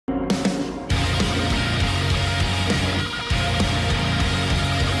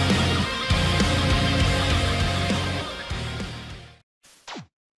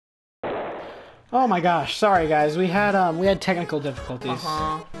Oh my gosh, sorry guys. We had technical difficulties.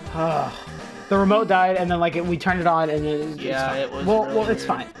 The remote died, and then like we turned it on, and it was. Well, really it's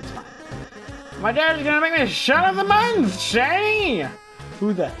fine. It's fine. My dad's gonna make me shut up the month, Shane.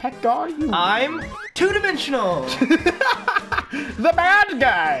 Who the heck are you? I'm two-dimensional. The bad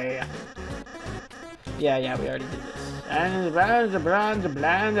guy. Yeah, we already did this. And blah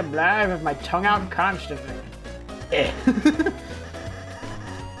with my tongue out constantly.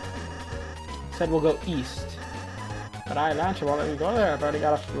 Said we'll go east. But Lance, won't let me go there. I've already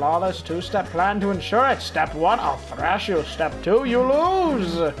got a flawless two-step plan to ensure it. Step 1, I'll thrash you. Step 2, you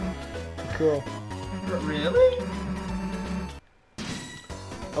lose. Cool. Really?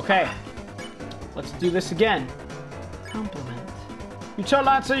 Okay. Let's do this again. Compliment. You tell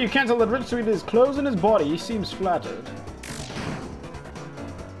Lancer you can't tell the rich between his clothes and his body. He seems flattered.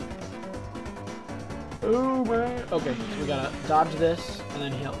 Oh man. Okay, so we gotta dodge this and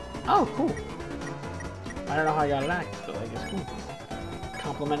then heal. Oh, cool. I don't know how I got it act, but like it's cool.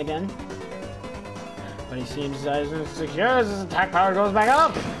 Compliment again. But he seems secure as his attack power goes back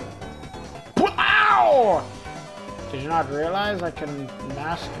up. Ow! Did you not realize I can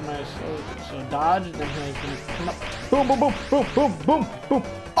mask myself? So dodge, then he can come up. Boom, boom, boom, boom, boom, boom, boom.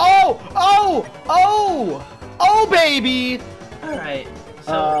 Oh! Oh! Oh! Oh, baby! Alright.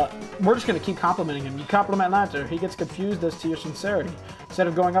 So we're just gonna keep complimenting him. You compliment Lancer, he gets confused as to your sincerity. Instead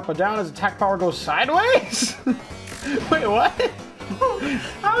of going up or down, his attack power goes sideways? Wait, what?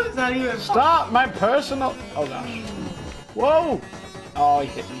 How is that even? Stop my personal... Oh gosh. Whoa! Oh, he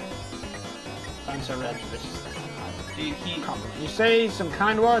hit me. Lancer red. Dude, You say some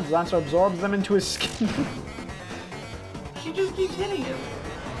kind words, Lancer absorbs them into his skin. She just keeps hitting him.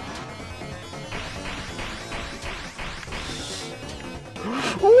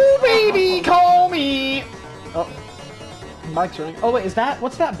 Ooh, baby, call me! Oh. Mike's running. Oh, wait,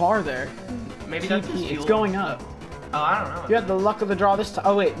 what's that bar there? Maybe that's his It's fuel. going up. Oh, I don't know. You had the luck of the draw this time.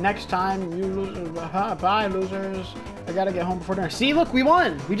 Oh, wait, next time you lose. Bye, losers. I gotta get home before dinner. See, look, we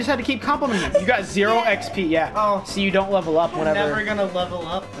won. We just had to keep complimenting him. You got 0 XP, yeah. Oh. See, you don't level up, whatever. Never gonna level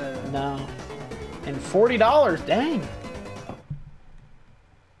up then. No. And $40, dang.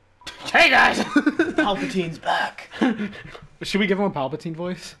 Hey, guys! Palpatine's back. Should we give him a Palpatine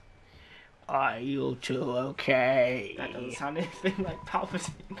voice? Are you two okay? That doesn't sound anything like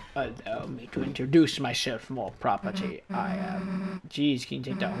Palpatine. Allow me to introduce myself more properly. I am... Jeez, can you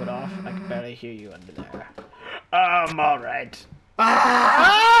take that hood off? I can barely hear you under there. Alright.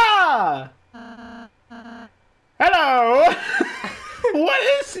 Ah! Hello!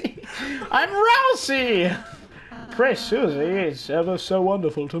 What is he? I'm Rousey! Chris, Susie, it's ever so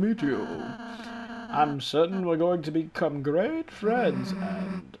wonderful to meet you. I'm certain we're going to become great friends,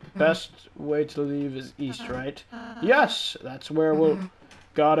 and best way to leave is east, right? Yes, that's where we'll...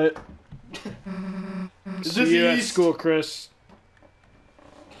 Got it. See you at school, Chris.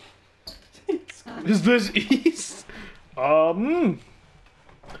 Is this east?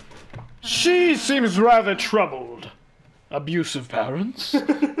 She seems rather troubled. Abusive parents?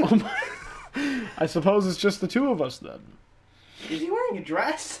 Oh my... I suppose it's just the two of us, then. Is he wearing a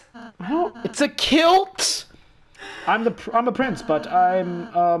dress? Well, it's a kilt! I'm a prince, but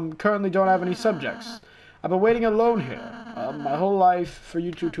I'm currently don't have any subjects. I've been waiting alone here my whole life for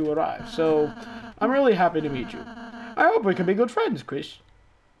you two to arrive, so I'm really happy to meet you. I hope we can be good friends, Chris.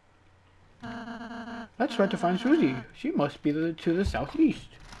 Let's try to find Susie. She must be to the southeast.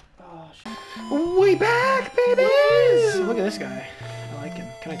 Oh, we back, babies! Look at this guy. I like him.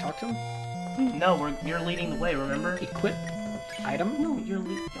 Can I talk to him? No, you're leading the way, remember? Equip. Item? No, you're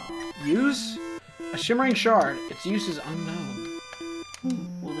leading. Use? A shimmering shard. Its use is unknown.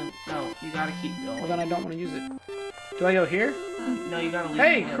 Well then, no, you gotta keep going. Well then I don't want to use it. Do I go here? No, you gotta leave.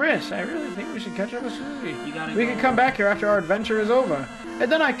 Hey, Chris, I really think we should catch up with Susie. We can go. come back here after our adventure is over.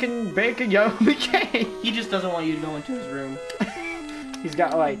 And then I can bake a yummy cake. He just doesn't want you to go into his room. He's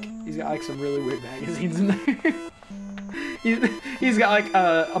got like some really weird magazines in there. He's got like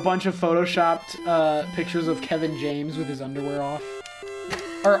a bunch of photoshopped pictures of Kevin James with his underwear off.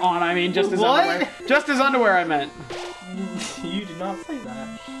 Or on, I mean, just his underwear. Just his underwear, I meant. You did not say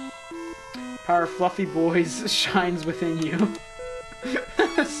that. Power of fluffy boys shines within you.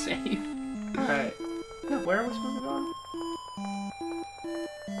 Same. Alright. Where are we supposed to go?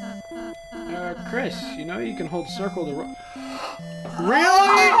 Chris, you know you can hold circle to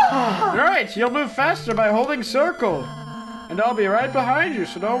Really? Right, you'll move faster by holding circle. And I'll be right behind you,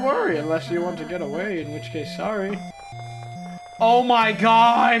 so don't worry, unless you want to get away, in which case, sorry. Oh my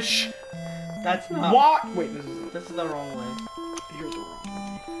gosh! That's not... What? Wait, this is the wrong way. Here's the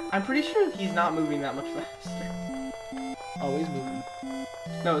wrong way. I'm pretty sure he's not moving that much faster. Always moving.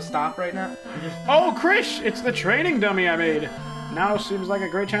 No, stop right now. Oh, Chris! It's the training dummy I made. Now seems like a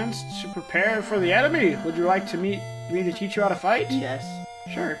great chance to prepare for the enemy. Would you like to meet me to teach you how to fight? Yes.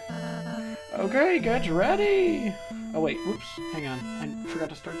 Sure. Okay, get ready. Oh wait, whoops. Hang on. I forgot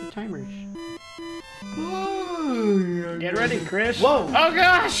to start the timers. Get ready, Chris. Whoa. Oh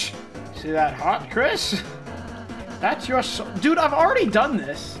gosh! See that hot, Chris? That's your dude, I've already done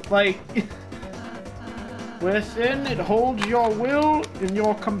this. Like, within it holds your will and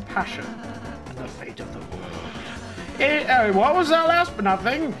your compassion and the fate of the world. What was that last?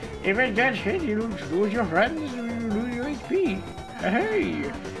 Nothing. If it gets hit, you lose your friends, you lose your HP. Hey,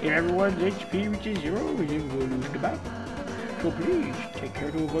 if everyone's HP reaches 0, you will lose the battle. So please, take care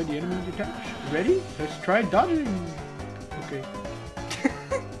to avoid the enemy's attacks. Ready? Let's try dodging. Okay.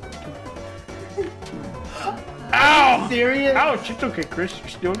 Ow! Serious? Ouch, it's okay, Chris. You're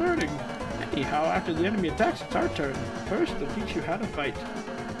still learning. Anyhow, after the enemy attacks, it's our turn. First, I'll teach you how to fight.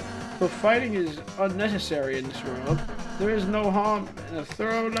 Though fighting is unnecessary in this world, there is no harm in a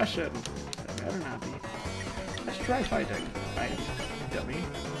thorough lesson. That better not be. Let's try fighting. Fight, dummy.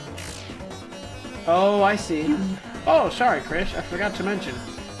 Oh, I see. Oh, sorry, Chris. I forgot to mention.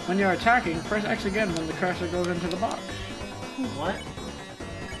 When you're attacking, press X again when the cursor goes into the box. What?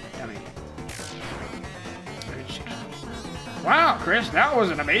 Dummy. Wow, Chris, that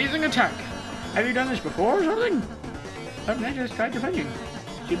was an amazing attack. Have you done this before or something? I've never just tried defending.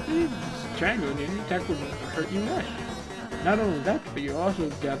 Simply triangle and any attack will hurt you less. Not only that, but you also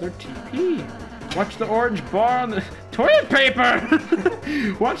gather TP. Watch the orange bar on the toilet paper.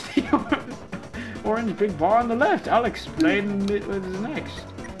 Watch the orange big bar on the left. I'll explain it next.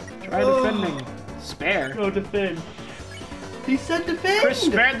 Try defending. Spare. Go defend. He said defend. Chris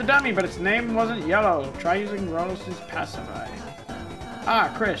spared the dummy, but its name wasn't yellow. Try using Ros's pacify.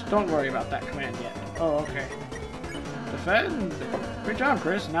 Ah, Chris, don't worry about that command yet. Oh, okay. Defend. Great job,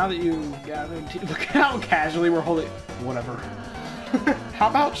 Chris. Now that you gathered, look how casually we're holding. Whatever. How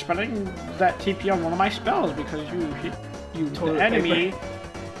about spending that TP on one of my spells because you hit the enemy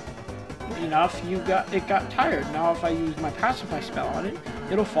enough? It got tired. Now if I use my pacify spell on it,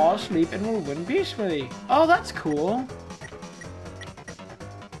 it'll fall asleep and will win peacefully. Oh, that's cool.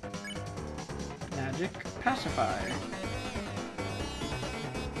 Magic pacify.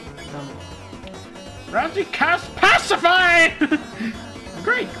 Rousey cast pacify!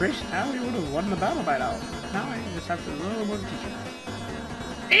 Great, Chris. Now we would have won the battle by now. Now I just have to learn more teaching.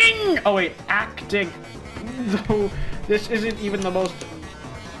 Ing! Oh wait, acting. Though this isn't even the most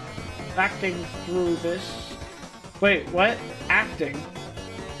acting through this. Wait, what? Acting.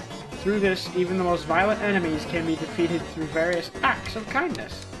 Through this, even the most violent enemies can be defeated through various acts of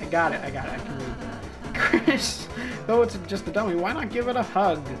kindness. I got it, I can read. Chris, though it's just a dummy, why not give it a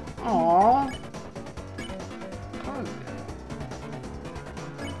hug? Aww. Hug.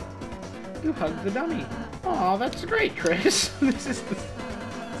 You hugged the dummy. Aw, that's great, Chris. This is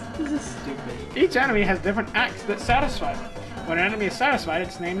stupid. Each enemy has different acts that satisfy them. When an enemy is satisfied,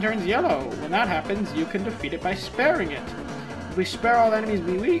 its name turns yellow. When that happens, you can defeat it by sparing it. If we spare all enemies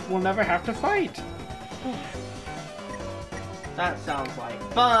we meet, we'll never have to fight. That sounds like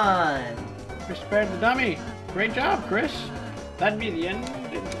fun. We spared the dummy. Great job, Chris. That'd be the end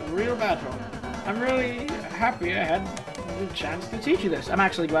of the real battle. I'm really happy I had the chance to teach you this. I'm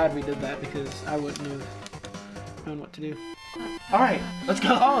actually glad we did that because I wouldn't have known what to do. Alright, let's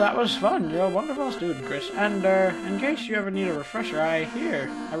go. Oh, that was fun. You're a wonderful student, Chris. And, in case you ever need a refresher, I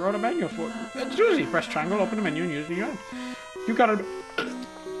wrote a manual for it. It's easy. Press triangle, open the menu, and use the gun. You gotta...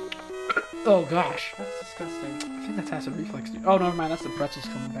 Oh, gosh. That's disgusting. I think that's acid reflex. Oh, never mind. That's the pretzels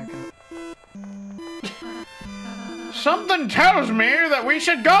coming back out. Something tells me that we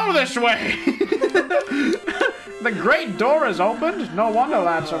should go this way. The great door is opened. No wonder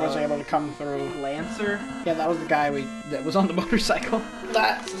Lancer was able to come through. Lancer? Yeah, that was the guy that was on the motorcycle.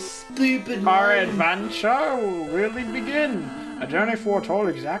 That's a stupid Our name. adventure will really begin. A journey foretold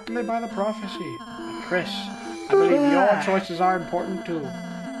exactly by the prophecy. And Chris, I believe your choices are important too.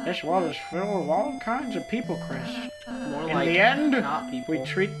 This world is filled with all kinds of people, Chris. More In like the end, not people. we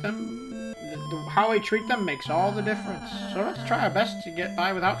treat them... how we treat them makes all the difference. So let's try our best to get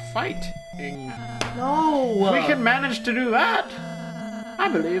by without fighting. No! If we can manage to do that, I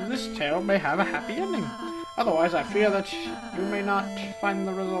believe this tale may have a happy ending. Otherwise, I fear that you may not find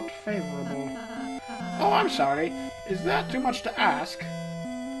the result favorable. Oh, I'm sorry. Is that too much to ask?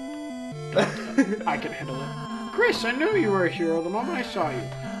 I can handle it. Chris, I knew you were a hero the moment I saw you.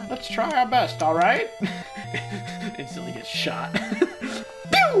 Let's try our best, alright? Instantly gets shot.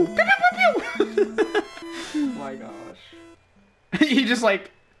 Pew! Pew, pew, pew, pew! Oh my gosh. He just like...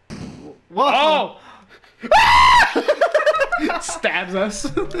 Whoa! Oh! Stabs us.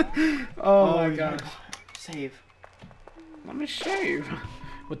 Oh my gosh. Save. Let me save.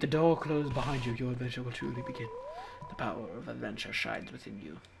 With the door closed behind you, your adventure will truly begin. The power of adventure shines within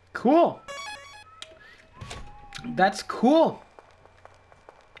you. Cool. That's cool.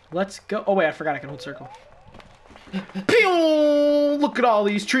 Let's go. Oh wait, I forgot I can hold circle. Pew! Look at all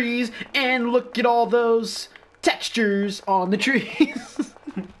these trees, and look at all those textures on the trees.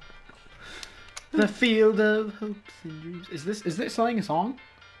 The field of hopes and dreams. Is this selling a song?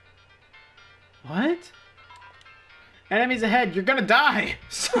 What? Enemies ahead, you're gonna die!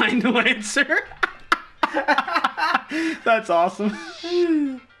 Signed Lancer. That's awesome.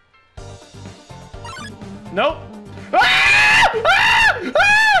 Nope. Ah! Ah!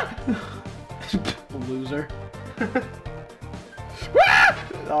 Ah! Loser. Ah!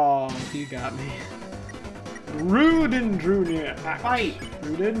 Oh, you got me. Rudin drew near. Fight!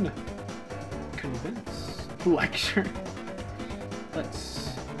 Rudin. Convince. Lecture.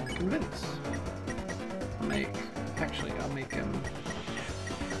 Let's convince. I'll make him.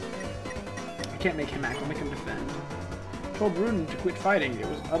 I can't make him act, I'll make him defend. Told Rudin to quit fighting, it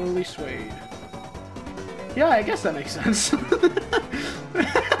was utterly swayed. Yeah, I guess that makes sense.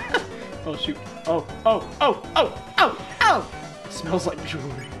 Oh shoot. Oh, oh, oh, oh, oh, oh! It smells like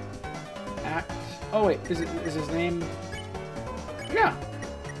jewelry. Act. Oh wait, is his name? Yeah.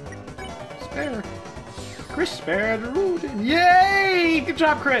 Spare. Chris spared Rudin. Yay! Good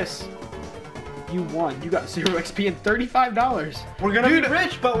job, Chris. You won. You got 0 XP and $35. We're gonna be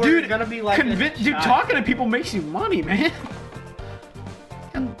rich, but we're gonna be like dude, talking to people makes you money, man.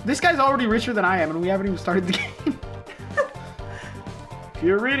 And this guy's already richer than I am, and we haven't even started the game. If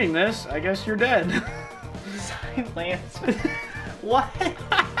you're reading this, I guess you're dead. Lancer. What?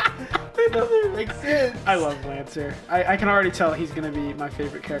 It doesn't make sense. I love Lancer. I can already tell he's gonna be my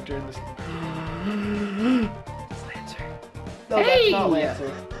favorite character in this. It's Lancer. No, that's not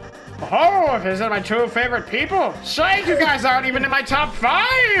Lancer. Oh, if these are my 2 favorite people. Shame you guys aren't even in my top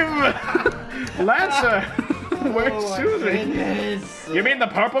 5. Lancer. Where's Susie? Goodness. You mean the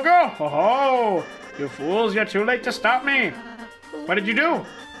purple girl? Oh, you fools, you're too late to stop me. What did you do?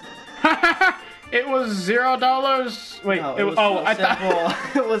 It was $0. Wait, No, it was so I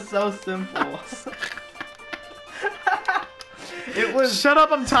thought it was so simple. It was Shut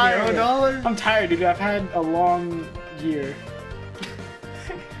up, I'm tired. $0? I'm tired, dude. I've had a long year.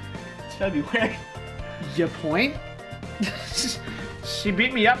 February. You point? She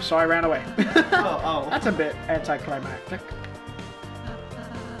beat me up, so I ran away. Oh. That's a bit anticlimactic.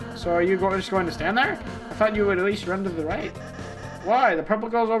 So are you just going to stand there? I thought you would at least run to the right. Why? The purple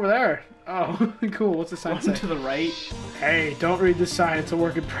girl's over there. Oh, cool. What's the sign Run say? to the right. Hey, don't read this sign. It's a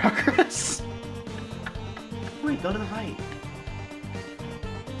work in progress. Wait, go to the right.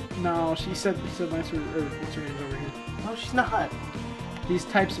 No, she said Lancer, or what's her name's over here. No, she's not. These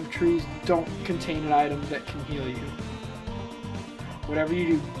types of trees don't contain an item that can heal you. Whatever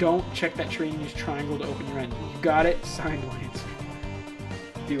you do, don't check that tree and use triangle to open your end. You got it? Signed Lancer.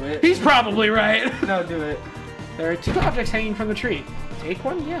 Do it. He's probably right. No, do it. There are 2 objects hanging from the tree. Take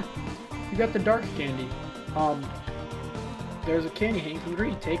one? Yeah. You got the dark candy. There's a candy hanging from the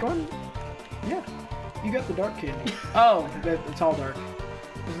tree. Take one? Yeah. You got the dark candy. Oh, it's all dark.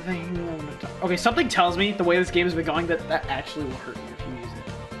 There's a thing. Okay, something tells me the way this game has been going that actually will hurt you if you use it.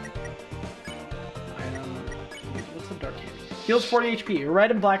 What's the dark candy? Heals 40 HP. A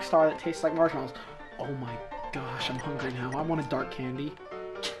red and black star that tastes like marshmallows. Oh my gosh, I'm hungry now. I want a dark candy.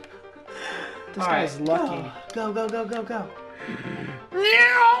 This guy's lucky. Go.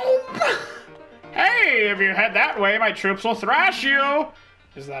 Hey, if you head that way, my troops will thrash you.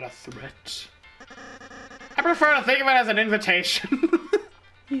 Is that a threat? I prefer to think of it as an invitation.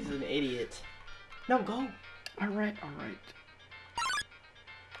 He's an idiot. No, go. Alright.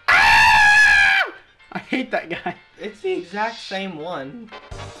 Ah! I hate that guy. It's the exact same one.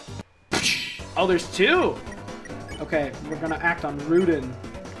 Oh, there's 2. Okay, we're gonna act on Rudin.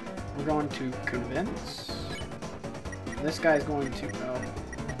 We're going to convince. This guy's going to go.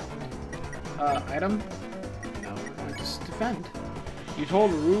 Item? No, we're going to defend. You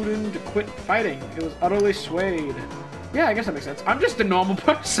told Rudin to quit fighting. It was utterly swayed. Yeah, I guess that makes sense. I'm just a normal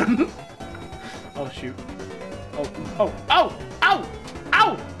person. Oh, shoot. Oh!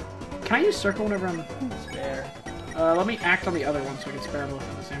 Can I use circle whenever I'm... Spare. Let me act on the other one so I can spare both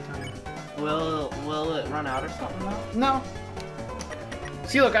at the same time. Will it run out or something though? No.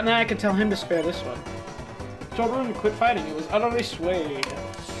 See, look, now I can tell him to spare this one. Told Rudin to quit fighting. It was utterly swayed.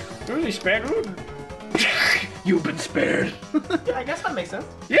 Really spared Rudin. You've been spared. Yeah, I guess that makes sense.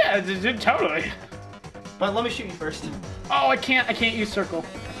 Yeah, totally. But let me shoot you first. Oh, I can't use circle.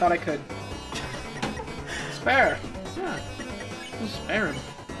 I thought I could. Spare. Yeah. Spare him.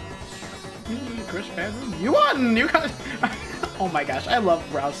 Chris, spare him. You won! You got... Oh my gosh, I love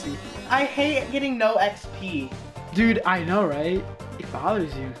Rousey. I hate getting no XP. Dude, I know, right? It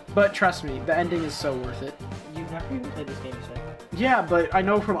bothers you. But trust me, the ending is so worth it. You've never even played this game, so. Yeah, but I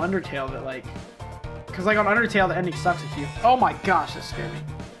know from Undertale that, like... Because, like, on Undertale, the ending sucks if you... Oh my gosh, that scared me.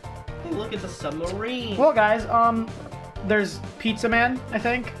 Hey, look, it's a submarine. Well, guys, there's Pizza Man, I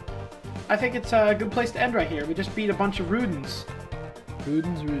think. I think it's a good place to end right here. We just beat a bunch of Rudens.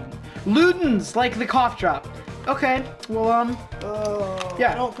 Ludens, like the cough drop. Okay, well,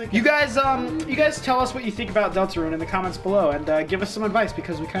 yeah. I don't think you guys tell us what you think about Deltarune in the comments below, and give us some advice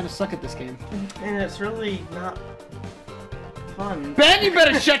because we kind of suck at this game. And it's really not fun. Ben, you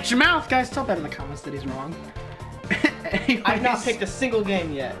better shut your mouth, guys. Tell Ben in the comments that he's wrong. I've not picked a single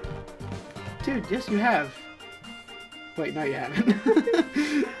game yet. Dude, yes, you have. Wait, no, you haven't.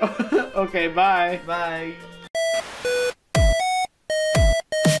 Okay, bye. Bye.